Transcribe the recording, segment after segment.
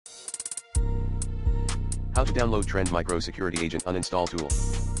How to download Trend Micro Security Agent Uninstall tool.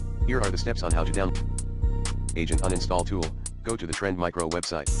 Here are the steps on how to download Agent Uninstall tool. Go to the Trend Micro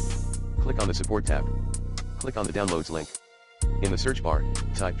website. Click on the Support tab. Click on the Downloads link. In the search bar,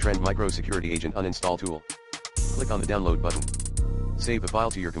 type Trend Micro Security Agent Uninstall tool. Click on the Download button. Save the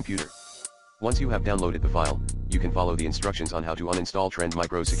file to your computer. Once you have downloaded the file, you can follow the instructions on how to uninstall Trend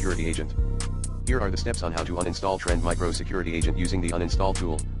Micro Security Agent. Here are the steps on how to uninstall Trend Micro Security Agent using the Uninstall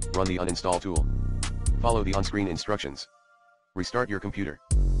tool. Run the Uninstall tool. Follow the on-screen instructions. Restart your computer.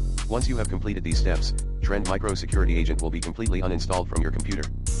 Once you have completed these steps, Trend Micro Security Agent will be completely uninstalled from your computer.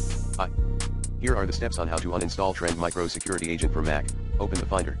 Here are the steps on how to uninstall Trend Micro Security Agent for Mac. Open the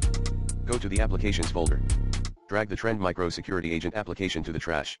Finder. Go to the Applications folder. Drag the Trend Micro Security Agent application to the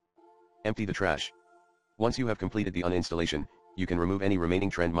trash. Empty the trash. Once you have completed the uninstallation, you can remove any remaining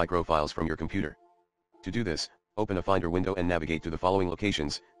Trend Micro files from your computer. To do this, open a Finder window and navigate to the following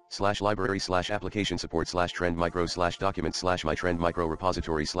locations: /library/application support /trend micro /documents /my trend micro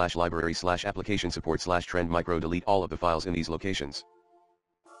repository /library/application support /trend micro. Delete all of the files in these locations.